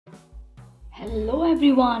Hello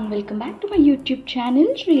everyone, welcome back to my YouTube channel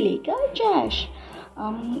Srilekha Jesh.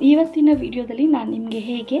 ಇವತ್ತಿನ ವಿಡಿಯೋದಲ್ಲಿ ನಾನು ನಿಮಗೆ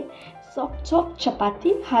ಹೇಗೆ ಸಾಫ್ಟ್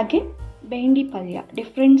ಚಪಾತಿ ಹಾಗೆ ಬೆಂಡಿ ಪಲ್ಯ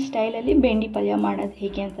ಡಿಫ್ರೆಂಟ್ ಸ್ಟೈಲಲ್ಲಿ ಬೆಂಡಿ ಪಲ್ಯ ಮಾಡೋದು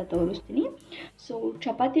ಹೇಗೆ ಅಂತ ತೋರಿಸ್ತೀನಿ. ಸೊ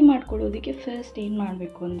ಚಪಾತಿ ಮಾಡ್ಕೊಳ್ಳೋದಕ್ಕೆ ಫಸ್ಟ್ ಏನು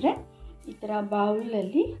ಮಾಡಬೇಕು ಅಂದರೆ ಈ ಥರ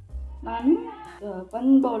ಬೌಲಲ್ಲಿ ನಾನು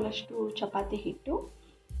 1 ಬೌಲಷ್ಟು ಚಪಾತಿ ಹಿಟ್ಟು,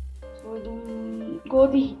 ಸೊ ಇದು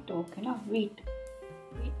ಗೋಧಿ ಹಿಟ್ಟು ಓಕೆನಾ, ವೀಟ್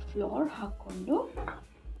ಫ್ಲೋರ್ ಹಾಕ್ಕೊಂಡು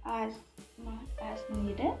ಆ್ಯಸ್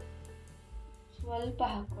ನೀಡೆ ಸ್ವಲ್ಪ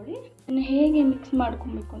ಹಾಕ್ಕೊಳ್ಳಿ. ಇನ್ನು ಹೇಗೆ ಮಿಕ್ಸ್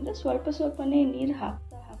ಮಾಡ್ಕೊಬೇಕು ಅಂದರೆ ಸ್ವಲ್ಪನೇ ನೀರು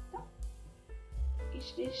ಹಾಕ್ತಾ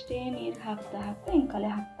ಇಷ್ಟೇ ನೀರು ಹಾಕ್ತಾ ಹಿಂಗೆ ಕಲೆ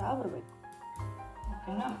ಹಾಕ್ತಾ ಬರಬೇಕು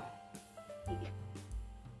ಓಕೆನಾ. ಹೀಗೆ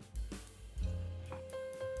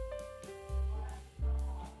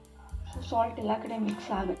ಸಾಲ್ಟ್ ಎಲ್ಲ ಕಡೆ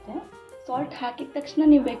ಮಿಕ್ಸ್ ಆಗುತ್ತೆ. ಸಾಲ್ಟ್ ಹಾಕಿದ ತಕ್ಷಣ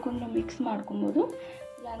ನೀವು ಬೇಕು ಅಂದರೆ ಮಿಕ್ಸ್ ಮಾಡ್ಕೊಬೋದು,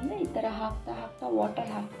 ಇಲ್ಲಾಂದರೆ ಈ ಥರ ಹಾಕ್ತಾ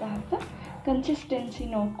ವಾಟರ್ ಹಾಕ್ತಾ ಕನ್ಸಿಸ್ಟೆನ್ಸಿ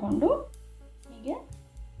ನೋಡಿಕೊಂಡು ಹೀಗೆ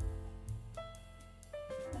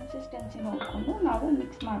ನಾವು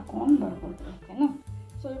ಮಿಕ್ಸ್ ಮಾಡ್ಕೊಂಡು ಬರ್ಬೋದು ಓಕೆನಾ.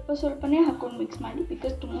 ಸ್ವಲ್ಪನೇ ಹಾಕ್ಕೊಂಡು ಮಿಕ್ಸ್ ಮಾಡಿ,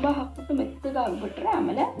 ಬಿಕಾಸ್ ತುಂಬ ಹಾಕ್ಬಿಟ್ಟು ಮೆತ್ತಗಾಗ್ಬಿಟ್ರೆ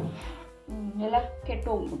ಆಮೇಲೆ ಎಲ್ಲ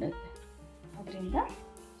ಕೆಟ್ಟೋಗ್ಬಿಡುತ್ತೆ. ಅದರಿಂದ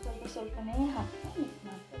ಸ್ವಲ್ಪನೇ ಹಾಕ್ತಾ ಮಿಕ್ಸ್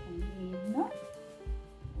ಮಾಡ್ತಾ ನೀರನ್ನ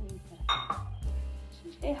ಈ ಥರ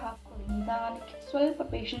ಇಷ್ಟೇ ಹಾಕ್ಕೊಳ್ಳಿ. ನಿಧಾನಕ್ಕೆ ಸ್ವಲ್ಪ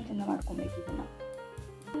ಪೇಷನ್ಸಿಂದ ಮಾಡ್ಕೊಬೇಕು. ಇದನ್ನು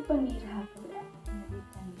ಸ್ವಲ್ಪ ನೀರು ಹಾಕಿದ್ರೆ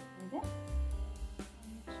ಇದೆ.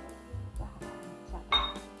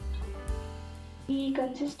 ಈ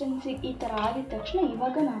ಕನ್ಸಿಸ್ಟೆನ್ಸಿ ಈ ಥರ ಆಗಿದ ತಕ್ಷಣ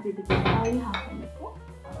ಇವಾಗ ನಾವು ಇದಕ್ಕೆ ಆಯಿಲ್ ಹಾಕಬೇಕು.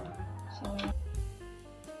 ಸೊ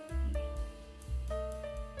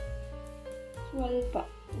ಸ್ವಲ್ಪ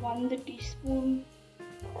 1 ಟೀ ಸ್ಪೂನ್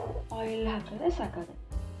ಆಯಿಲ್ ಹಾಕಿದ್ರೆ ಸಾಕಾಗುತ್ತೆ.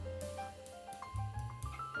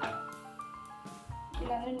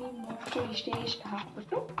 ಇಲ್ಲಾಂದರೆ ನೀವು ನೋಡ್ಕೊಂಡು ಇಷ್ಟು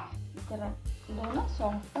ಹಾಕ್ಬಿಟ್ಟು ಈ ಥರ ಇದನ್ನು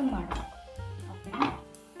ಸಾಫ್ಟಾಗಿ ಮಾಡಬೇಕು ಓಕೆನಾ.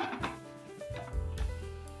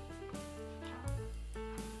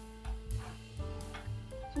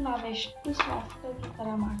 ಸೊ ನಾವೆಷ್ಟು ಸಾಫ್ಟಾಗಿ ಈ ಥರ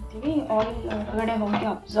ಮಾಡ್ತೀವಿ ಆಯಿಲ್ ಹೊರಗಡೆ ಹೋಗಿ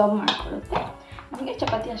ಅಬ್ಸರ್ವ್ ಮಾಡ್ಕೊಳ್ಳುತ್ತೆ, ನಮಗೆ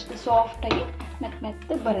ಚಪಾತಿ ಅಷ್ಟು ಸಾಫ್ಟಾಗಿ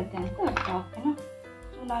ಮೆತ್ತಗೆ ಬರುತ್ತೆ ಅಂತ ಅರ್ಥ ಓಕೆನಾ.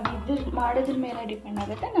 ಸೊ ನಾವು ಮಾಡೋದ್ರ ಮೇಲೆ ಡಿಪೆಂಡ್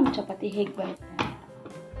ಆಗುತ್ತೆ ನಮ್ಮ ಚಪಾತಿ ಹೇಗೆ ಬರುತ್ತೆ ಅಂತ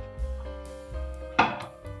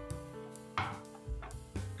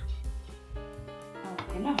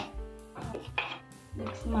ಓಕೆನಾ.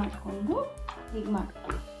 ಮಿಕ್ಸ್ ಮಾಡಿಕೊಂಡು ಹೀಗೆ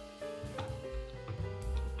ಮಾಡ್ಕೊಳ್ಳಿ.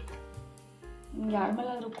 ನಿಮ್ಗೆ ಯಾರ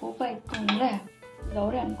ಮೇಲಾದರೂ ಕೋಪ ಇತ್ತು ಅಂದರೆ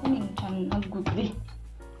ಅವರೇ ಅನ್ಕೊಂಡು ಹಿಂಗೆ ಚೆನ್ನಾಗಿ ಗುದ್ದಿ.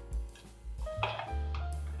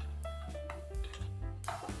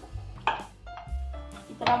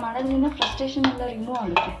 ಈ ಥರ ಮಾಡೋದ್ರಿಂದ ಫ್ರಸ್ಟ್ರೇಷನ್ ಎಲ್ಲ ರಿಮೂವ್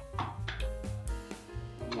ಆಗುತ್ತೆ.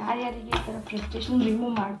 ಯಾರ್ಯಾರಿಗೆ ಈ ಥರ ಫ್ರಸ್ಟ್ರೇಷನ್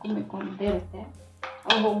ರಿಮೂವ್ ಮಾಡ್ಕೊಬೇಕು ಅಂತ ಇರುತ್ತೆ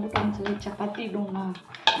ಅವ್ರು ಹೋಗ್ಬಿಟ್ಟು ಒಂದ್ಸಲ ಚಪಾತಿ ಡೋನ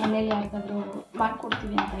ಮನೇಲಿ ಯಾರಿಗಾದರೂ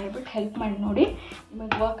ಮಾಡಿಕೊಡ್ತೀವಿ ಅಂತ ಹೇಳ್ಬಿಟ್ಟು ಹೆಲ್ಪ್ ಮಾಡಿ ನೋಡಿ,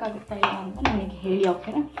 ನಿಮಗೆ ವರ್ಕ್ ಆಗುತ್ತಾ ಇಲ್ಲ ಅಂತ ನನಗೆ ಹೇಳಿ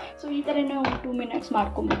ಓಕೆನಾ. ಸೊ ಈ ಥರನೇ ಒಂದು 2 ಮಿನಿಟ್ಸ್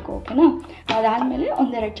ಮಾಡ್ಕೊಬೇಕು ಓಕೆನಾ. ಅದಾದಮೇಲೆ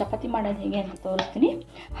 1-2 ಚಪಾತಿ ಮಾಡೋದು ಹೇಗೆ ಅಂತ ತೋರಿಸ್ತೀನಿ.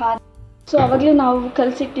 ಸೊ ಆವಾಗಲೇ ನಾವು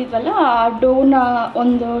ಕಲಸಿಟ್ಟಿದ್ವಲ್ಲ ಆ ಡೋನ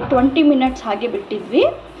ಒಂದು 20 ಮಿನಿಟ್ಸ್ ಹಾಗೆ ಬಿಟ್ಟಿದ್ವಿ.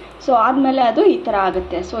 ಸೊ ಆದಮೇಲೆ ಅದು ಈ ಥರ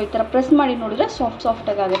ಆಗುತ್ತೆ. ಸೊ ಈ ಥರ ಪ್ರೆಸ್ ಮಾಡಿ ನೋಡಿದ್ರೆ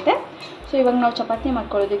ಸಾಫ್ಟಾಗಿ ಆಗುತ್ತೆ. ಸೊ ಇವಾಗ ನಾವು ಚಪಾತಿ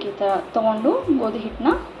ಮಾಡ್ಕೊಳ್ಳೋದಕ್ಕೆ ಈ ಥರ ತೊಗೊಂಡು ಗೋಧಿ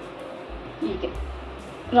ಹಿಟ್ಟನ್ನ ಹೀಗೆ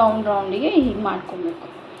ರೌಂಡಿಗೆ ಹೀಗೆ ಮಾಡ್ಕೊಬೇಕು.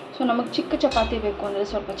 ಸೊ ನಮಗೆ ಚಿಕ್ಕ ಚಪಾತಿ ಬೇಕು ಅಂದರೆ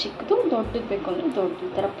ಸ್ವಲ್ಪ ಚಿಕ್ಕದು, ದೊಡ್ಡದು ಬೇಕು ಅಂದರೆ ದೊಡ್ಡದು.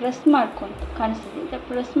 ಈ ಥರ ಪ್ರೆಸ್ ಮಾಡ್ಕೊತ ಕಾಣಿಸ್ತಿದೆ, ಈ ಥರ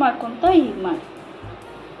ಪ್ರೆಸ್ ಮಾಡ್ಕೊತ ಹೀಗೆ ಮಾಡಿ.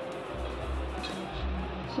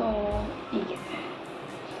 ಸೊ ಹೀಗೆ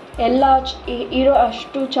ಎಲ್ಲ ಇರೋ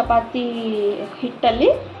ಅಷ್ಟು ಚಪಾತಿ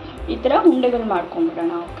ಹಿಟ್ಟಲ್ಲಿ ಈ ಥರ ಉಂಡೆಗಳು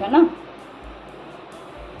ಮಾಡ್ಕೊಂಬಿಡೋಣ ಓಕೆನಾ.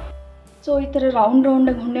 ಸೊ ಈ ಥರ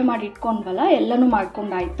ರೌಂಡಾಗಿ ಉಂಡೆ ಮಾಡಿ ಇಟ್ಕೊಂಡ್ವಲ್ಲ, ಎಲ್ಲನೂ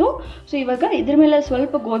ಮಾಡ್ಕೊಂಡಾಯಿತು. ಸೊ ಇವಾಗ ಇದ್ರ ಮೇಲೆ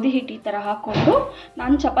ಸ್ವಲ್ಪ ಗೋಧಿ ಹಿಟ್ಟು ಈ ಥರ ಹಾಕ್ಕೊಂಡು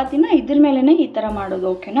ನಾನು ಚಪಾತಿನ ಇದ್ರ ಮೇಲೇ ಈ ಥರ ಮಾಡೋದು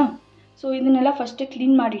ಓಕೆನಾ. ಸೊ ಇದನ್ನೆಲ್ಲ ಫಸ್ಟೇ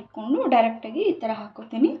ಕ್ಲೀನ್ ಮಾಡಿ ಇಟ್ಕೊಂಡು ಡೈರೆಕ್ಟಾಗಿ ಈ ಥರ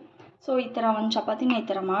ಹಾಕೋತೀನಿ. ಸೊ ಈ ಥರ ಒಂದು ಚಪಾತಿನ ಈ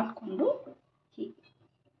ಥರ ಮಾಡಿಕೊಂಡು ಹೀಗೆ.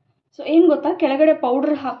 ಸೊ ಏನು ಗೊತ್ತಾ, ಕೆಳಗಡೆ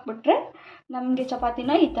ಪೌಡ್ರ್ ಹಾಕ್ಬಿಟ್ರೆ ನಮಗೆ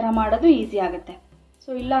ಚಪಾತಿನ ಈ ಥರ ಮಾಡೋದು ಈಸಿ ಆಗುತ್ತೆ.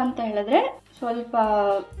 ಸೊ ಇಲ್ಲ ಅಂತ ಹೇಳಿದ್ರೆ ಸ್ವಲ್ಪ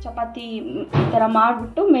ಚಪಾತಿ ಈ ಥರ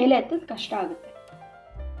ಮಾಡಿಬಿಟ್ಟು ಮೇಲೆ ಎತ್ತೋದು ಕಷ್ಟ ಆಗುತ್ತೆ.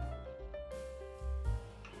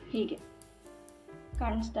 ಹೀಗೆ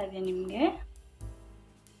ಕಾಣಿಸ್ತಾ ಇದೆ ನಿಮಗೆ,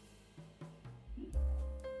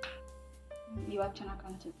 ಇವಾಗ ಚೆನ್ನಾಗಿ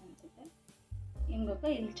ಕಾಣಿಸುತ್ತೆ ಅನಿಸುತ್ತೆ. ಏನು ಗೊತ್ತಾ,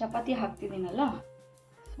 ಇಲ್ಲಿ ಚಪಾತಿ ಹಾಕ್ತಿದ್ದೀನಲ್ಲ,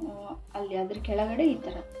 ಸೊ ಅಲ್ಲಿ ಅದ್ರ ಕೆಳಗಡೆ ಈ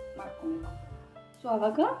ಥರ ಮಾಡ್ಕೊಬೇಕು. ಸೊ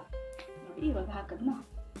ಆವಾಗ ನೋಡಿ ಇವಾಗ ಹಾಕೋದನ್ನ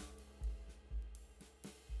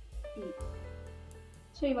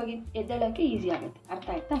ಸೊ ಇವಾಗ ಎದ್ದೇಳೋಕ್ಕೆ ಈಸಿ ಆಗುತ್ತೆ, ಅರ್ಥ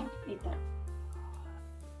ಆಯ್ತಾ. ಈ ಥರ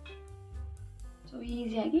ಸೊ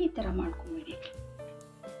ಈಸಿಯಾಗಿ ಈ ಥರ ಮಾಡ್ಕೊಂಬಿಡಿ.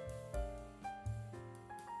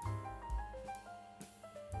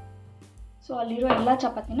 ಸೊ ಅಲ್ಲಿರೋ ಎಲ್ಲ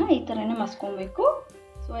ಚಪಾತಿನ ಈ ಥರನೇ ಮಸ್ಕೊಬೇಕು.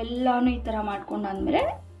 ಸೊ ಎಲ್ಲನೂ ಈ ಥರ ಮಾಡ್ಕೊಂಡಾದ್ಮೇಲೆ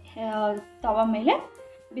ತವ ಮೇಲೆ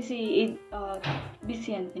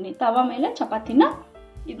ಬಿಸಿ ಅಂತೀನಿ, ತವ ಮೇಲೆ ಚಪಾತಿನ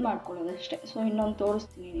ಇದು ಮಾಡ್ಕೊಳ್ಳೋದಷ್ಟೇ. ಸೊ ಇನ್ನೊಂದು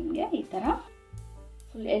ತೋರಿಸ್ತೀನಿ ನಿಮಗೆ. ಈ ಥರ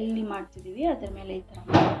ಫುಲ್ ಎಲ್ಲಿ ಮಾಡ್ತಿದ್ದೀವಿ ಅದರ ಮೇಲೆ ಈ ಥರ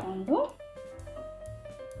ಮಾಡಿಕೊಂಡು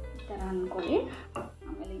ಈ ಥರ ಅಂದ್ಕೊಳ್ಳಿ.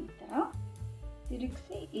 ಆಮೇಲೆ ಈ ಥರ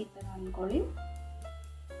ತಿರುಗಿಸಿ ಈ ಥರ ಅಂದ್ಕೊಳ್ಳಿ.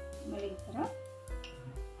 ಆಮೇಲೆ ಈ ಥರ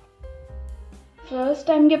ಫಸ್ಟ್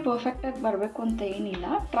ಟೈಮ್ಗೆ ಪರ್ಫೆಕ್ಟಾಗಿ ಬರಬೇಕು ಅಂತ ಏನಿಲ್ಲ,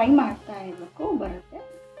 ಟ್ರೈ ಮಾಡ್ತಾ ಇರಬೇಕು, ಬರುತ್ತೆ.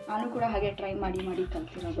 ನಾನು ಕೂಡ ಹಾಗೆ ಟ್ರೈ ಮಾಡಿ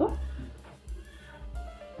ಕಲ್ತಿರೋದು.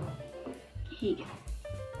 ಹೀಗೆ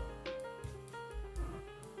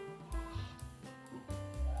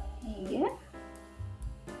ಹೀಗೆ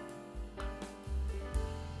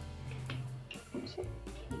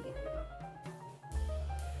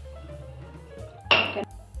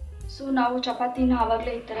ಸೊ ನಾವು ಚಪಾತಿನ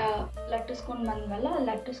ಆವಾಗಲೇ ಈ ಥರ ಲಟ್ಟಿಸ್ಕೊಂಡು ಬಂದ್ವಲ್ಲ,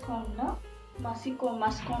 ಲಟ್ಟಿಸ್ಕೊಂಡು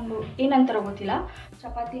ಮಸ್ಕೊಂಡು ಏನಂತಾರೋ ಗೊತ್ತಿಲ್ಲ,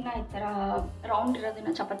 ಚಪಾತಿನ ಈ ಥರ ರೌಂಡ್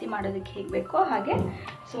ಇರೋದನ್ನ ಚಪಾತಿ ಮಾಡೋದಕ್ಕೆ ಹೇಗೆ ಬೇಕೋ ಹಾಗೆ.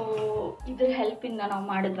 ಸೊ ಇದ್ರ ಹೆಲ್ಪಿಂದ ನಾವು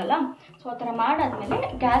ಮಾಡಿದ್ವಲ್ಲ. ಸೊ ಆ ಥರ ಮಾಡಾದ್ಮೇಲೆ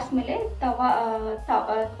ಗ್ಯಾಸ್ ಮೇಲೆ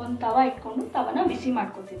ಒಂದು ತವ ಇಟ್ಕೊಂಡು ತವನ ಬಿಸಿ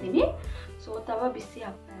ಮಾಡ್ಕೊತಿದ್ದೀನಿ. ಸೊ ತವ ಬಿಸಿ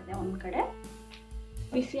ಆಗ್ತಾ ಇದೆ. ಒಂದು ಕಡೆ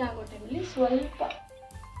ಬಿಸಿ ಆಗೋ ಟೈಮಲ್ಲಿ ಸ್ವಲ್ಪ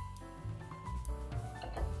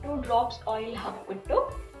 2 ಡ್ರಾಪ್ಸ್ ಆಯಿಲ್ ಹಾಕ್ಬಿಟ್ಟು,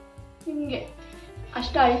 ನಿಮಗೆ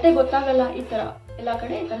ಅಷ್ಟು ಅಳತೆ ಗೊತ್ತಾಗಲ್ಲ, ಈ ಥರ ಎಲ್ಲ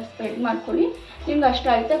ಕಡೆ ಈ ಥರ ಸ್ಪ್ರೆಡ್ ಮಾಡ್ಕೊಳ್ಳಿ. ನಿಮ್ಗೆ ಅಷ್ಟು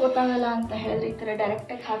ಅಳತೆ ಗೊತ್ತಾಗಲ್ಲ ಅಂತ ಹೇಳಿದ್ರೆ ಈ ಥರ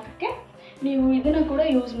ಡೈರೆಕ್ಟಾಗಿ ಹಾಕೋಕ್ಕೆ ನೀವು ಇದನ್ನು ಕೂಡ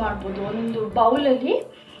ಯೂಸ್ ಮಾಡ್ಬೋದು. ಒಂದು ಬೌಲಲ್ಲಿ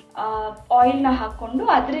ಆಯಿಲ್ನ ಹಾಕ್ಕೊಂಡು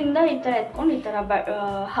ಅದರಿಂದ ಈ ಥರ ಎತ್ಕೊಂಡು ಈ ಥರ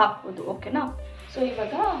ಹಾಕ್ಬೋದು. ಓಕೆನಾ? ಸೊ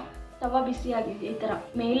ಇವಾಗ ತವ ಬಿಸಿ ಆಗಿದೆ, ಈ ಥರ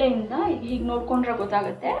ಮೇಲೆಯಿಂದ ಹೀಗೆ ನೋಡ್ಕೊಂಡ್ರೆ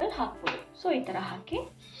ಗೊತ್ತಾಗುತ್ತೆ, ಅಲ್ಲಿ ಹಾಕ್ಬೋದು. ಸೊ ಈ ಥರ ಹಾಕಿ,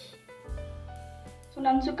 ಸೊ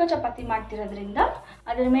ನಾನು ಸುಕ್ಕ ಚಪಾತಿ ಮಾಡ್ತಿರೋದ್ರಿಂದ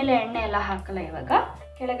ಅದ್ರ ಮೇಲೆ ಎಣ್ಣೆ ಎಲ್ಲ ಹಾಕಲ್ಲ. ಇವಾಗ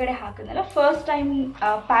ಕೆಳಗಡೆ ಹಾಕಿದ್ನಲ್ಲ, ಫಸ್ಟ್ ಟೈಮ್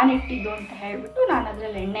ಪ್ಯಾನ್ ಇಟ್ಟಿದ್ದು ಅಂತ ಹೇಳ್ಬಿಟ್ಟು ನಾನು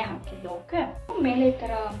ಅದರಲ್ಲಿ ಎಣ್ಣೆ ಹಾಕಿದ್ದು. ಓಕೆ, ಮೇಲೆ ಈ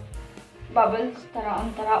ಥರ ಬಬಲ್ಸ್ ಥರ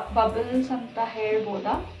ಒಂಥರ ಬಬಲ್ಸ್ ಅಂತ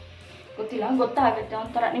ಹೇಳ್ಬೋದಾ ಗೊತ್ತಿಲ್ಲ, ಗೊತ್ತಾಗುತ್ತೆ.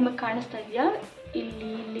 ಒಂಥರ ನಿಮಗೆ ಕಾಣಿಸ್ತಾ ಇದೆಯಾ,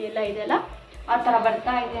 ಇಲ್ಲಿ ಎಲ್ಲ ಇದೆಯಲ್ಲ, ಆ ಥರ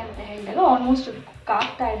ಬರ್ತಾ ಇದೆ ಅಂತ ಹೇಳಿದಾಗ ಆಲ್ಮೋಸ್ಟ್ ಅದು ಕುಕ್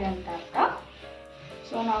ಆಗ್ತಾ ಇದೆ ಅಂತ ಅರ್ಥ.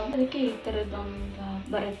 ಸೊ ನಾವು ಅದಕ್ಕೆ ಈ ಥರದ್ದೊಂದು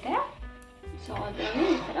ಬರುತ್ತೆ. ಸೊ ಅದರಲ್ಲಿ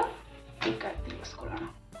ಈ ಥರ ಈ ಕಡೆ ತಿರುಗಿಸ್ಕೊಳ್ಳೋಣ.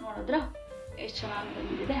 ನೋಡಿದ್ರ ಎಷ್ಟು ಚೆನ್ನಾಗಿ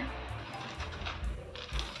ಬಂದಿದೆ.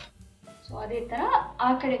 ಸೊ ಅದೇ ಥರ ಆ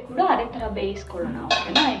ಕಡೆ ಕೂಡ ಅದೇ ಥರ ಬೇಯಿಸ್ಕೊಳ್ಳೋಣ.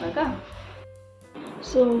 ಓಕೆನಾ? ಇವಾಗ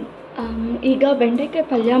ಸೊ ಈಗ ಬೆಂಡೆಕಾಯಿ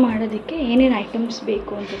ಪಲ್ಯ ಮಾಡೋದಕ್ಕೆ ಏನೇನು ಐಟಮ್ಸ್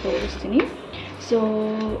ಬೇಕು ಅಂತ ತೋರಿಸ್ತೀನಿ. ಸೊ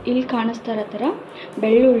ಇಲ್ಲಿ ಕಾಣಿಸ್ತಾ ಇರೋ ಥರ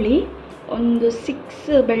ಬೆಳ್ಳುಳ್ಳಿ, ಒಂದು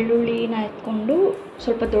 6 ಬೆಳ್ಳುಳ್ಳಿನ ಎತ್ಕೊಂಡು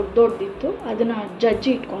ಸ್ವಲ್ಪ ದೊಡ್ಡದಿತ್ತು, ಅದನ್ನು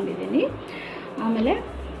ಜಜ್ಜಿ ಇಟ್ಕೊಂಡಿದ್ದೀನಿ. ಆಮೇಲೆ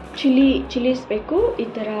ಚಿಲ್ಲೀಸ್ ಬೇಕು, ಈ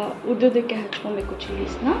ಥರ ಉದ್ದುದಕ್ಕೆ ಹಚ್ಕೊಬೇಕು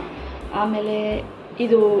ಚಿಲ್ಲೀಸ್ನ. ಆಮೇಲೆ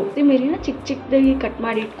ಇದು ಕೊತ್ತಂಬರಿನ ಚಿಕ್ಕದಾಗಿ ಕಟ್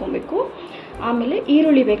ಮಾಡಿ ಇಟ್ಕೊಬೇಕು. ಆಮೇಲೆ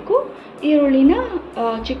ಈರುಳ್ಳಿ ಬೇಕು, ಈರುಳ್ಳಿನ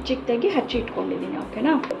ಚಿಕ್ಕದಾಗಿ ಹಚ್ಚಿ ಇಟ್ಕೊಂಡಿದ್ದೀನಿ.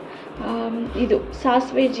 ಓಕೆನಾ? ಇದು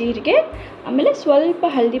ಸಾಸಿವೆ, ಜೀರಿಗೆ, ಆಮೇಲೆ ಸ್ವಲ್ಪ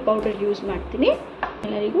ಹಲ್ದಿ ಪೌಡರ್ ಯೂಸ್ ಮಾಡ್ತೀನಿ.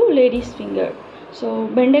 ಎಲ್ಲರಿಗೂ ಲೇಡೀಸ್ ಫಿಂಗರ್. ಸೊ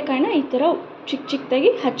ಬೆಂಡೆಕಾಯಿನ ಈ ಥರ ಚಿಕ್ಕದಾಗಿ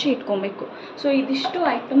ಹಚ್ಚಿ ಇಟ್ಕೊಬೇಕು. ಸೊ ಇದಿಷ್ಟು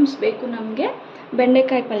ಐಟಮ್ಸ್ ಬೇಕು ನಮಗೆ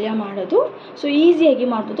ಬೆಂಡೆಕಾಯಿ ಪಲ್ಯ ಮಾಡೋದು. ಸೊ ಈಸಿಯಾಗಿ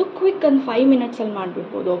ಮಾಡ್ಬೋದು, ಕ್ವಿಕ್ ಒಂದು 5 ಮಿನಿಟ್ಸಲ್ಲಿ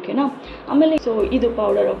ಮಾಡಿಬಿಡ್ಬೋದು. ಓಕೆನಾ? ಆಮೇಲೆ ಸೊ ಇದು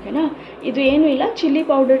ಪೌಡರ್. ಓಕೆನಾ? ಇದು ಏನೂ ಇಲ್ಲ, ಚಿಲ್ಲಿ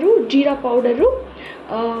ಪೌಡರು, ಜೀರಾ ಪೌಡರು,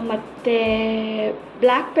 ಮತ್ತು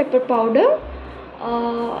black pepper powder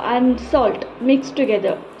and salt mix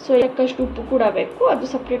together. So ಯಾಕಷ್ಟು ಉಪ್ಪು ಕೂಡ ಬೇಕು, ಅದು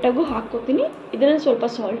ಸಪ್ರೇಟಾಗೂ ಹಾಕ್ಕೋತೀನಿ. ಇದರಲ್ಲಿ ಸ್ವಲ್ಪ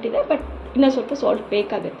ಸಾಲ್ಟ್ ಇದೆ, ಬಟ್ ಇನ್ನೂ ಸ್ವಲ್ಪ ಸಾಲ್ಟ್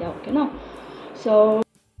ಬೇಕಾಗುತ್ತೆ. ಓಕೆನಾ? ಸೊ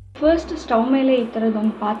ಫಸ್ಟ್ ಸ್ಟವ್ ಮೇಲೆ ಈ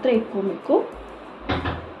ಥರದ್ದೊಂದು ಪಾತ್ರೆ ಇಟ್ಕೊಬೇಕು.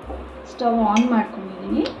 ಸ್ಟವ್ ಆನ್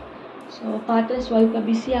ಮಾಡ್ಕೊಂಡಿದ್ದೀನಿ. ಸೊ ಪಾತ್ರೆ ಸ್ವಲ್ಪ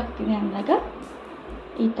ಬಿಸಿ ಆಗ್ತಿದೆ ಅಂದಾಗ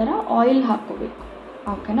ಈ ಥರ ಆಯಿಲ್ ಹಾಕ್ಕೋಬೇಕು.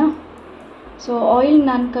 ಓಕೆನಾ? ಸೊ ಆಯಿಲ್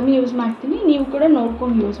ನಾನು ಕಮ್ಮಿ ಯೂಸ್ ಮಾಡ್ತೀನಿ, ನೀವು ಕೂಡ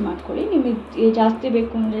ನೋಡ್ಕೊಂಡು ಯೂಸ್ ಮಾಡ್ಕೊಳ್ಳಿ. ನಿಮಗೆ ಜಾಸ್ತಿ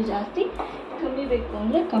ಬೇಕು ಅಂದರೆ ಜಾಸ್ತಿ, ಕಮ್ಮಿ ಬೇಕು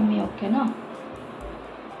ಅಂದರೆ ಕಮ್ಮಿ. ಓಕೆನಾ?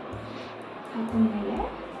 ಹಾಕೊಂಡ್ಮೇಲೆ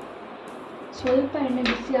ಸ್ವಲ್ಪ ಎಣ್ಣೆ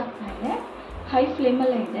ಬಿಸಿ ಆಗ್ತಾ ಇದೆ, ಹೈ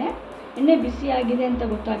ಫ್ಲೇಮಲ್ಲೇ ಇದೆ. ಎಣ್ಣೆ ಬಿಸಿ ಆಗಿದೆ ಅಂತ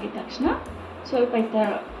ಗೊತ್ತಾಗಿದ ತಕ್ಷಣ ಸ್ವಲ್ಪ ಈ ಥರ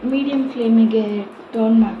ಮೀಡಿಯಮ್ ಫ್ಲೇಮಿಗೆ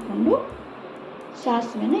ಟರ್ನ್ ಮಾಡಿಕೊಂಡು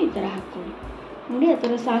ಸಾಸಿವೆನ ಈ ಥರ ಹಾಕ್ಕೊಳ್ಳಿ. ನೋಡಿ, ಆ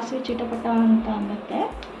ಥರ ಸಾಸಿವೆ ಚಿಟಪಟ ಅಂತ ಅನ್ನತ್ತೆ,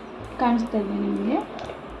 ಕಾಣಿಸ್ತಾ ಇದೆ ನಿಮಗೆ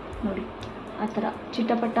ನೋಡಿ, ಆ ಥರ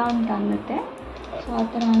ಚಿಟಪಟ ಅಂತ ಅನ್ನತ್ತೆ. ಸೊ ಆ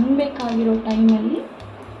ಥರ ಅನ್ನಬೇಕಾಗಿರೋ ಟೈಮಲ್ಲಿ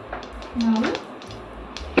ನಾವು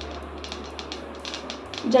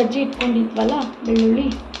ಜಜ್ಜಿ ಇಟ್ಕೊಂಡಿದ್ವಲ್ಲ ಬೆಳ್ಳುಳ್ಳಿ,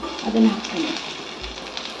 ಅದನ್ನು ಹಾಕ್ಕೊಂಡು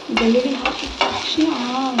ಬೆಳ್ಳುಳ್ಳಿ ಹಾಕಿದ ತಕ್ಷಣ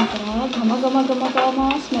ಒಂಥರ ಘಮ ಘಮ ಘಮ ಘಮ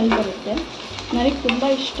ಸ್ಮೆಲ್ ಬರುತ್ತೆ. ನನಗೆ ತುಂಬ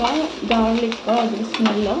ಇಷ್ಟ ಗಾರ್ಲಿಕ್, ಅದ್ರ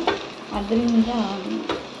ಸ್ಮೆಲ್ಲು, ಅದರಿಂದ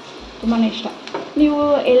ತುಂಬಾ ಇಷ್ಟ. ನೀವು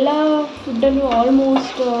ಎಲ್ಲ ಫುಡ್ಡಲ್ಲೂ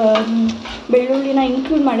ಆಲ್ಮೋಸ್ಟ್ ಬೆಳ್ಳುಳ್ಳಿನ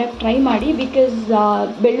ಇನ್ಕ್ಲೂಡ್ ಮಾಡೋಕ್ಕೆ ಟ್ರೈ ಮಾಡಿ. ಬಿಕಾಸ್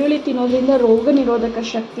ಬೆಳ್ಳುಳ್ಳಿ ತಿನ್ನೋದ್ರಿಂದ ರೋಗ ನಿರೋಧಕ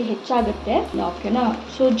ಶಕ್ತಿ ಹೆಚ್ಚಾಗುತ್ತೆ. ಓಕೆನಾ?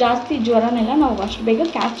 ಸೊ ಜಾಸ್ತಿ ಜ್ವರನೆಲ್ಲ ನಾವು ಅಷ್ಟು ಬೇಗ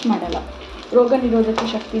ಕ್ಯಾಚ್ ಮಾಡಲ್ಲ, ರೋಗ ನಿರೋಧಕ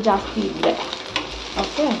ಶಕ್ತಿ ಜಾಸ್ತಿ ಇದೆ.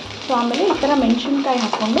 ಓಕೆ? ಸೊ ಆಮೇಲೆ ಈ ಥರ ಮೆಣಸಿನ್ಕಾಯಿ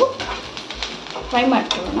ಹಾಕ್ಕೊಂಡು ಫ್ರೈ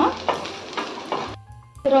ಮಾಡ್ಕೊಳ್ಳೋಣ.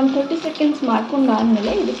 ಒಂದು 30 ಸೆಕೆಂಡ್ಸ್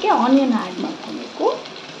ಮಾಡ್ಕೊಂಡಾದಮೇಲೆ ಇದಕ್ಕೆ ಆನಿಯನ್ ಆ್ಯಡ್ ಮಾಡ್ಕೊಬೇಕು.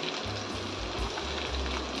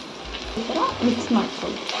 ಈ ಥರ ಮಿಕ್ಸ್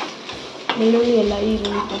ಮಾಡ್ಕೊಳ್ಳಿ. ಬೆಳ್ಳುಳ್ಳಿ ಎಲ್ಲ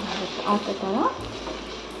ಈರುಳ್ಳಿ ಹಾಕೋ ಥರ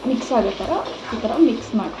ಮಿಕ್ಸ್ ಆಗೋ ಥರ ಈ ಥರ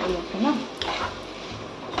ಮಿಕ್ಸ್ ಮಾಡ್ಕೊಳ್ಳಿ. ಓಕೆನಾ?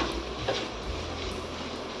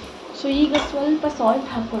 ಸೊ ಈಗ ಸ್ವಲ್ಪ ಸಾಲ್ಟ್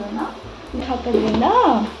ಹಾಕೊಳ್ಳೋಣ. ಇದು ಹಾಕೋದ್ರಿಂದ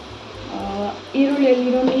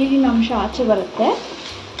ಈರುಳ್ಳಿಯಲ್ಲಿರೋ ನೀರಿನ ಅಂಶ ಆಚೆ ಬರುತ್ತೆ.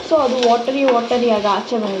 ಸೊ ಅದು ವಾಟರಿ ಆಗಿ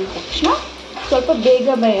ಆಚೆ ಬಂದಿದ ತಕ್ಷಣ ಸ್ವಲ್ಪ ಬೇಗ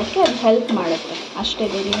ಬೇಯೋಕ್ಕೆ ಅದು ಹೆಲ್ಪ್ ಮಾಡುತ್ತೆ. ಅಷ್ಟೇ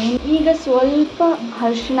ಬೇರೆ. ಈಗ ಸ್ವಲ್ಪ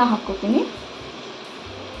ಅರಿಶಿಣ ಹಾಕ್ಕೋತೀನಿ.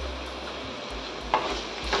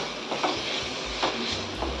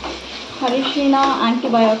 ಅರಿಶಿಣ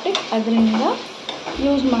ಆ್ಯಂಟಿಬಯೋಟಿಕ್, ಅದರಿಂದ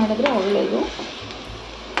ಯೂಸ್ ಮಾಡಿದ್ರೆ ಒಳ್ಳೆಯದು.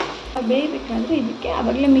 ಬೇಯಬೇಕಾದ್ರೆ ಇದಕ್ಕೆ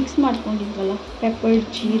ಆವಾಗಲೇ ಮಿಕ್ಸ್ ಮಾಡ್ಕೊಂಡಿದ್ವಲ್ಲ ಪೆಪ್ಪರ್,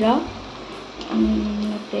 ಜೀರಾ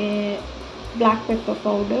ಮತ್ತು black pepper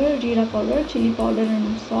powder, jeera powder, chilli powder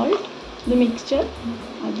and salt, ಇದು ಮಿಕ್ಸ್ಚರ್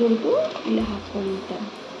ಅದ್ರದ್ದು ಇಲ್ಲೇ ಹಾಕ್ಕೊಳ್ತಾರೆ.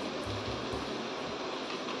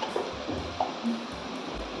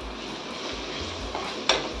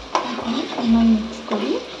 ಚೆನ್ನಾಗಿ ಮಿಕ್ಸ್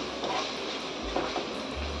ಕೊಡಿ.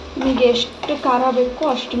 ನಿಮಗೆ ಎಷ್ಟು ಖಾರ ಬೇಕೋ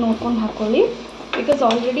ಅಷ್ಟು ನೋಡ್ಕೊಂಡು ಹಾಕ್ಕೊಳ್ಳಿ. ಬಿಕಾಸ್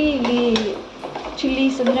ಆಲ್ರೆಡಿ ಇಲ್ಲಿ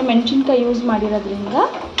ಚಿಲ್ಲೀಸ್ ಅಂದರೆ ಮೆಣಸಿನ್ಕಾಯಿ ಯೂಸ್ ಮಾಡಿರೋದ್ರಿಂದ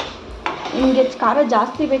ನಿಮಗೆ ಖಾರ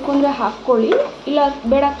ಜಾಸ್ತಿ ಬೇಕು ಅಂದರೆ ಹಾಕ್ಕೊಳ್ಳಿ, ಇಲ್ಲ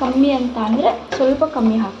ಬೇಡ ಕಮ್ಮಿ ಅಂತ ಅಂದರೆ ಸ್ವಲ್ಪ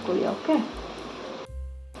ಕಮ್ಮಿ ಹಾಕ್ಕೊಳ್ಳಿ. ಓಕೆ,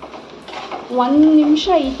 1 ನಿಮಿಷ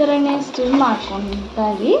ಈ ಥರನೇ ಸ್ಟಿರ್ ಮಾಡ್ಕೊತಾ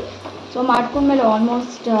ಇರಿ. ಸೊ ಮಾಡ್ಕೊಂಡ್ಮೇಲೆ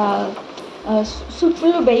ಆಲ್ಮೋಸ್ಟ್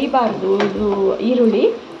ಫುಲ್ಲು ಬೇಯಬಾರ್ದು. ಇದು ಈರುಳ್ಳಿ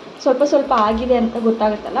ಸ್ವಲ್ಪ ಸ್ವಲ್ಪ ಆಗಿದೆ ಅಂತ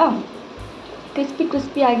ಗೊತ್ತಾಗುತ್ತಲ್ಲ,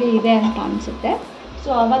 ಕ್ರಿಸ್ಪಿಯಾಗಿ ಇದೆ ಅಂತ ಅನಿಸುತ್ತೆ. ಸೊ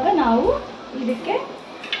ಆವಾಗ ನಾವು ಇದಕ್ಕೆ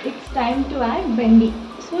ಇಟ್ಸ್ ಟೈಮ್ ಟು ಆ್ಯಡ್ ಬೆಂಡಿ.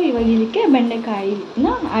 ಸೊ ಇವಾಗ ಇದಕ್ಕೆ ಬೆಂಡೆಕಾಯಿನ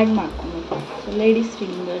ಆ್ಯಡ್ ಮಾಡ್ಕೊಬೇಕು. ಸೊ ಲೇಡೀಸ್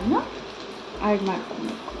ಫಿಂಗರ್ನ ಆ್ಯಡ್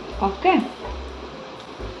ಮಾಡ್ಕೊಬೇಕು. ಓಕೆ,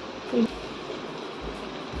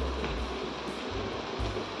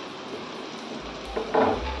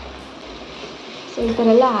 ಸೊ ಈ ಥರ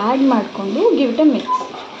ಎಲ್ಲ ಆ್ಯಡ್ ಮಾಡಿಕೊಂಡು ಗಿವ್ ಇಟ್ ಎ ಮಿಕ್ಸ್.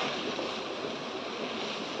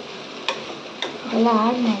 ಎಲ್ಲ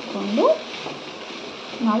ಆ್ಯಡ್ ಮಾಡಿಕೊಂಡು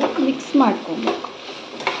ನಾವು ಮಿಕ್ಸ್ ಮಾಡ್ಕೊಬೇಕು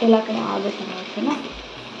ಎಲ್ಲ ಕಡೆ ಆಗೋ ಥರ. ಓಕೆನಾ?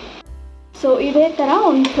 ಸೊ ಇದೇ ಥರ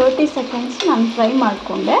ಒಂದು 30 ಸೆಕೆಂಡ್ಸ್ ನಾನು ಫ್ರೈ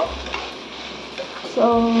ಮಾಡಿಕೊಂಡೆ. ಸೊ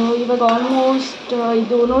ಇವಾಗ ಆಲ್ಮೋಸ್ಟ್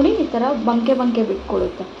ಇದು ನೋಡಿ ಈ ಥರ ಬಂಕೆ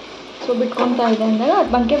ಬಿಟ್ಕೊಡುತ್ತೆ. ಸೊ ಬಿಟ್ಕೊತಾ ಇದೆ ಅಂದಾಗ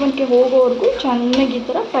ಅದು ಬಂಕೆ ಹೋಗೋವರೆಗೂ ಚೆನ್ನಾಗಿ ಈ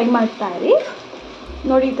ಥರ ಫ್ರೈ ಮಾಡ್ತಾಯಿರಿ.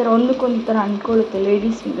 ನೋಡಿ ಈ ಥರ ಒಂದಕ್ಕೊಂದು ಈ ಥರ ಅಂದ್ಕೊಳ್ಳುತ್ತೆ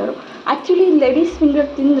ladies finger. Actually ladies finger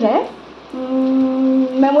ತಿಂದರೆ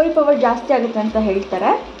ಮೆಮೊರಿ ಪವರ್ ಜಾಸ್ತಿ ಆಗುತ್ತೆ ಅಂತ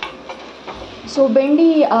ಹೇಳ್ತಾರೆ. సో బెండి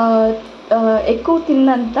ఎక్కువ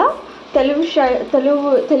తిన్నంత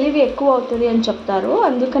తెలివి ఎక్కువ అవుతుంది అని చెప్తారు.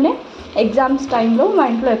 అందుకనే ఎగ్జామ్స్ టైంలో మా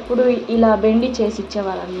ఇంట్లో ఎప్పుడు ఇలా బెండి చేసి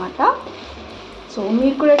ఇచ్చేవారు అనమాట. సో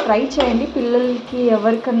మీరు కూడా ట్రై చేయండి. పిల్లలకి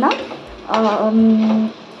ఎవరికన్నా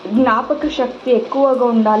జ్ఞాపక శక్తి ఎక్కువగా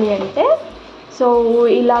ఉండాలి అంటే సో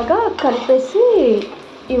ఇలాగా కలిపేసి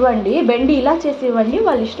ఇవ్వండి. బెండి ఇలా చేసి ఇవ్వండి,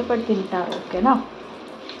 వాళ్ళు ఇష్టపడి తింటారు. ఓకేనా?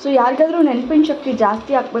 ಸೊ ಯಾರಿಗಾದರೂ ನೆನಪಿನ ಶಕ್ತಿ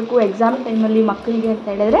ಜಾಸ್ತಿ ಆಗಬೇಕು ಎಕ್ಸಾಮ್ ಟೈಮಲ್ಲಿ ಮಕ್ಕಳಿಗೆ ಅಂತ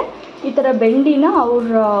ಹೇಳಿದ್ರೆ ಈ ಥರ ಬೆಂಡಿನ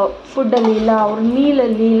ಅವ್ರ ಫುಡ್ಡಲ್ಲಿ ಇಲ್ಲ ಅವ್ರ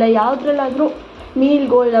ಮೀಲಲ್ಲಿ ಇಲ್ಲ ಯಾವುದ್ರಲ್ಲಾದರೂ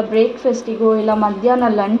ಮೀಲ್ಗೋ ಇಲ್ಲ ಬ್ರೇಕ್ಫಾಸ್ಟಿಗೋ ಇಲ್ಲ ಮಧ್ಯಾಹ್ನ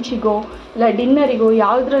ಲಂಚಿಗೋ ಇಲ್ಲ ಡಿನ್ನರಿಗೋ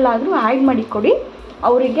ಯಾವುದ್ರಲ್ಲಾದರೂ ಆ್ಯಡ್ ಮಾಡಿ ಕೊಡಿ.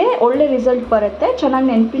 ಅವರಿಗೆ ಒಳ್ಳೆ ರಿಸಲ್ಟ್ ಬರುತ್ತೆ, ಚೆನ್ನಾಗಿ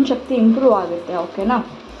ನೆನಪಿನ ಶಕ್ತಿ ಇಂಪ್ರೂವ್ ಆಗುತ್ತೆ. ಓಕೆನಾ?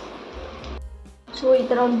 ಸೊ ಈ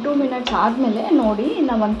ಥರ ಒಂದು 2 ಮಿನಿಟ್ಸ್ ಆದಮೇಲೆ ನೋಡಿ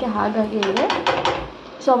ನಾವು ಅಂಕೆ ಹಾಗಾಗಿ ಇದೆ.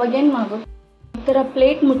 ಸೊ ಅವಾಗೇನು ಮಾಡಬೇಕು, ಈ ಥರ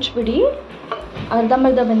ಪ್ಲೇಟ್ ಮುಚ್ಚಿಬಿಡಿ.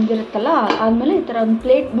 ಅರ್ಧಂಬರ್ಧ ಬಂದಿರುತ್ತಲ್ಲ, ಆದಮೇಲೆ ಈ ಥರ ಒಂದು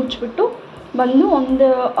ಪ್ಲೇಟ್ ಮುಚ್ಚಿಬಿಟ್ಟು ಬಂದು ಒಂದು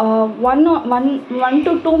 1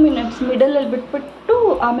 to 2 ಮಿನಿಟ್ಸ್ ಮಿಡಲಲ್ಲಿ ಬಿಟ್ಬಿಟ್ಟು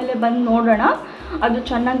ಆಮೇಲೆ ಬಂದು ನೋಡೋಣ ಅದು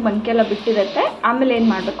ಚೆನ್ನಾಗಿ ಬಂಕೆಲ್ಲ ಬಿಟ್ಟಿರುತ್ತೆ. ಆಮೇಲೆ ಏನು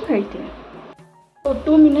ಮಾಡಬೇಕು ಹೇಳ್ತೀನಿ. ಸೊ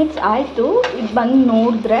 2 ಮಿನಿಟ್ಸ್ ಆಯಿತು. ಇದು ಬಂದು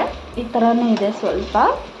ನೋಡಿದ್ರೆ ಈ ಥರನೇ ಇದೆ ಸ್ವಲ್ಪ.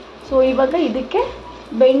 ಸೊ ಇವಾಗ ಇದಕ್ಕೆ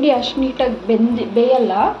ಬೆಂಡಿ ಅಷ್ಟು ನೀಟಾಗಿ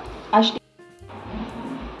ಬೇಯಲ್ಲ ಅಷ್ಟು.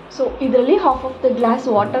 ಸೊ ಇದರಲ್ಲಿ half of the glass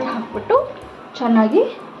water ಹಾಕ್ಬಿಟ್ಟು ಚೆನ್ನಾಗಿ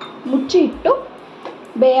ಮುಚ್ಚಿ ಇಟ್ಟು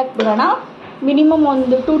ಬೇಯಕ್ಕೆ ಬಿಡೋಣ. ಮಿನಿಮಮ್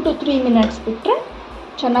ಒಂದು 2 to 3 ಮಿನಿಟ್ಸ್ ಬಿಟ್ಟರೆ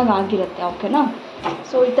ಚೆನ್ನಾಗಿ ಆಗಿರುತ್ತೆ. ಓಕೆನಾ?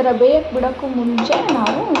 ಸೊ ಈ ಥರ ಬೇಯಕ್ಕೆ ಬಿಡೋಕ್ಕೂ ಮುಂಚೆ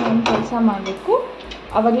ನಾವು ಒಂದು ಕೆಲಸ ಮಾಡಬೇಕು.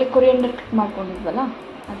 ಆವಾಗಲೇ ಕೊರಿಯಂಡರ್ ಕಟ್ ಮಾಡ್ಕೊಂಡಿದ್ವಲ್ಲ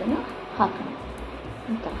ಅದನ್ನು ಹಾಕೋಣ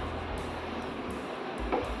ಈ ಥರ.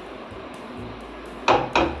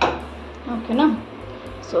 ಓಕೆನಾ?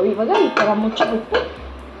 ಸೊ ಇವಾಗ ಈ ಥರ ಮುಚ್ಚಿಬಿಟ್ಟು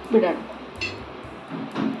ಬಿಡೋಣ.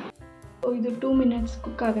 ಇದು 2 ಮಿನಿಟ್ಸ್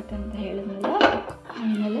ಕುಕ್ ಆಗುತ್ತೆ ಅಂತ ಹೇಳಿದ್ನಲ್ಲ,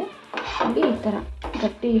 ಆಮೇಲೆ ನೋಡಿ ಈ ಥರ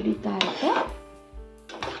ಗಟ್ಟಿ ಹಿಡಿತಾ ಇರುತ್ತೆ.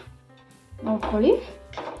 ನೋಡ್ಕೊಳ್ಳಿ.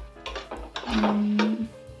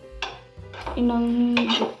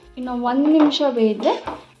 ಇನ್ನೊಂದು 1 ನಿಮಿಷ ಬೇಯಿದ್ರೆ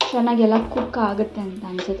ಚೆನ್ನಾಗೆಲ್ಲ ಕುಕ್ ಆಗುತ್ತೆ ಅಂತ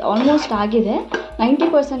ಅನಿಸುತ್ತೆ. ಆಲ್ಮೋಸ್ಟ್ ಆಗಿದೆ,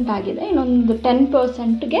 90% ಆಗಿದೆ. ಇನ್ನೊಂದು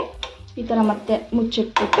 10%ಗೆ ಈ ಥರ ಮತ್ತೆ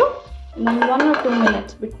ಮುಚ್ಚಿಟ್ಬಿಟ್ಟು ಇನ್ನೊಂದು 1 or 2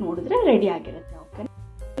 ಮಿನಿಟ್ಸ್ ಬಿಟ್ಟು ನೋಡಿದ್ರೆ ರೆಡಿ ಆಗಿರುತ್ತೆ. ಓಕೆ,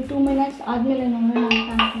 2 ಮಿನಿಟ್ಸ್ ಆದಮೇಲೆ ನೋಡೋಣ ಅಂತ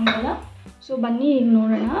ಅನ್ಕೊಂಡಲ್ಲ. ಸೊ ಬನ್ನಿ ಈಗ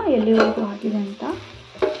ನೋಡೋಣ ಎಲ್ಲಿವರೆಗೂ ಆಗಿದೆ ಅಂತ.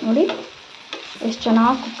 ನೋಡಿ ಎಷ್ಟು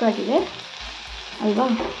ಚೆನ್ನಾಗಿ ಕುಕ್ ಆಗಿದೆ ಅಲ್ವಾ.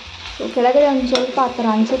 ಸೊ ಕೆಳಗಡೆ ಒಂದು ಸ್ವಲ್ಪ ಆ ಥರ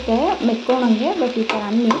ಅನಿಸುತ್ತೆ ಮೆತ್ಕೊಂಡಂಗೆ, ಬಟ್ ಈ ಥರ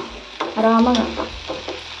ಅನ್ನಿ ಆರಾಮಾಗಿ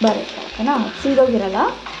ಬರುತ್ತೆ ಓಕೆನಾ. ಸೀದೋಗಿರಲ್ಲ,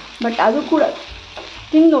 ಬಟ್ ಅದು ಕೂಡ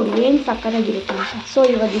ತಿಂದು ನೋಡಿ ಏನು ಸಕ್ಕತ್ತಾಗಿರುತ್ತೆ ಅಂತ. ಸೊ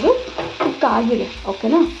ಇವಾಗಿದು ಕುಕ್ ಆಗಿದೆ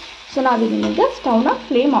ಓಕೆನಾ. ಸೊ ನಾವಿದನ್ನೀಗ ಸ್ಟವ್ನ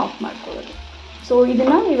ಫ್ಲೇಮ್ ಆಫ್ ಮಾಡ್ಕೊಳ್ಳೋದು. ಸೊ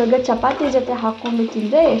ಇದನ್ನು ಇವಾಗ ಚಪಾತಿ ಜೊತೆ ಹಾಕ್ಕೊಂಡು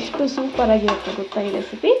ತಿಂದರೆ ಎಷ್ಟು ಸೂಪರಾಗಿರುತ್ತೆ ಗೊತ್ತಾ ಈ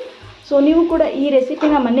ರೆಸಿಪಿ. ಸೊ ನೀವು ಕೂಡ ಈ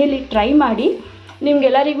ರೆಸಿಪಿನ ಮನೇಲಿ ಟ್ರೈ ಮಾಡಿ,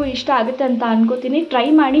 ನಿಮ್ಗೆಲ್ಲರಿಗೂ ಇಷ್ಟ ಆಗುತ್ತೆ ಅಂತ ಅನ್ಕೋತೀನಿ. ಟ್ರೈ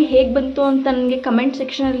ಮಾಡಿ ಹೇಗೆ ಬಂತು ಅಂತ ನನಗೆ ಕಮೆಂಟ್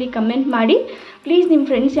ಸೆಕ್ಷನಲ್ಲಿ ಕಮೆಂಟ್ ಮಾಡಿ. ಪ್ಲೀಸ್ ನಿಮ್ಮ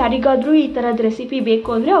ಫ್ರೆಂಡ್ಸ್ ಯಾರಿಗಾದರೂ ಈ ಥರದ ರೆಸಿಪಿ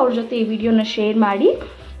ಬೇಕು ಅಂದರೆ ಅವ್ರ ಜೊತೆ ಈ ವಿಡಿಯೋನ ಶೇರ್ ಮಾಡಿ.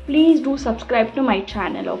 Please do subscribe to my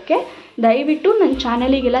channel okay. ದಯವಿಟ್ಟು ನನ್ನ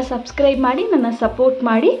ಚಾನಲಿಗೆಲ್ಲ ಸಬ್ಸ್ಕ್ರೈಬ್ ಮಾಡಿ, ನನ್ನ ಸಪೋರ್ಟ್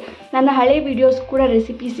ಮಾಡಿ. ನನ್ನ ಹಳೆ ವೀಡಿಯೋಸ್ ಕೂಡ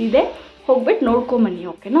ರೆಸಿಪೀಸ್ ಇದೆ, ಹೋಗ್ಬಿಟ್ಟು ನೋಡ್ಕೊಂಬನ್ನಿ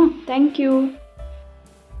ಓಕೆನಾ. Thank you.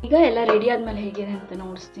 ಈಗ ಎಲ್ಲ ರೆಡಿ ಆದಮೇಲೆ ಹೇಗಿದೆ ಅಂತ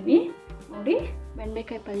ನೋಡಿಸ್ತೀನಿ ನೋಡಿ.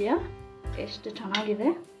 ಬೆಂಡೆಕಾಯಿ ಪಲ್ಯ ಎಷ್ಟು ಚೆನ್ನಾಗಿದೆ,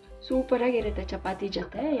 ಸೂಪರಾಗಿರುತ್ತೆ ಚಪಾತಿ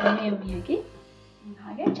ಜೊತೆ, ಯಮ್ಮಿಯಾಗಿ.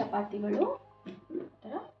 ಹಾಗೆ ಚಪಾತಿಗಳು ಈ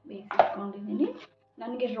ಥರ ಬೇಯಿಸಿಟ್ಕೊಂಡಿದ್ದೀನಿ.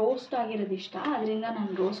 ನನಗೆ ರೋಸ್ಟ್ ಆಗಿರೋದು ಇಷ್ಟ, ಅದರಿಂದ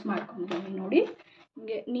ನಾನು ರೋಸ್ಟ್ ಮಾಡ್ಕೊಂಡಿದ್ದೀನಿ ನೋಡಿ.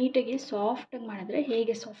 ನಿಮಗೆ ನೀಟಾಗಿ ಸಾಫ್ಟಾಗಿ ಮಾಡಿದ್ರೆ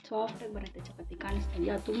ಹೇಗೆ ಸಾಫ್ಟಾಗಿ ಬರುತ್ತೆ ಚಪಾತಿ,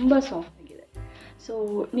 ಕಾಣಿಸ್ತಿದೆಯಾ, ತುಂಬ ಸಾಫ್ಟಾಗಿದೆ. ಸೊ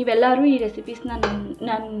ನೀವೆಲ್ಲರೂ ಈ ರೆಸಿಪೀಸ್ನ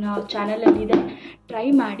ನನ್ನ ಚಾನಲಲ್ಲಿದೆ, ಟ್ರೈ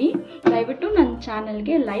ಮಾಡಿ. ದಯವಿಟ್ಟು ನನ್ನ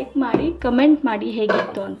ಚಾನಲ್ಗೆ ಲೈಕ್ ಮಾಡಿ, ಕಮೆಂಟ್ ಮಾಡಿ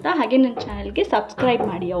ಹೇಗಿತ್ತು ಅಂತ. ಹಾಗೆ ನನ್ನ ಚಾನಲ್ಗೆ ಸಬ್ಸ್ಕ್ರೈಬ್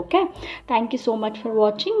ಮಾಡಿ okay. Thank you so much for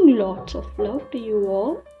watching. Lots of love to you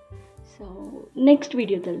all. So next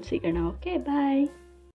ವಿಡಿಯೋದಲ್ಲಿ ಸಿಗೋಣ ಓಕೆ. ಬಾಯ್.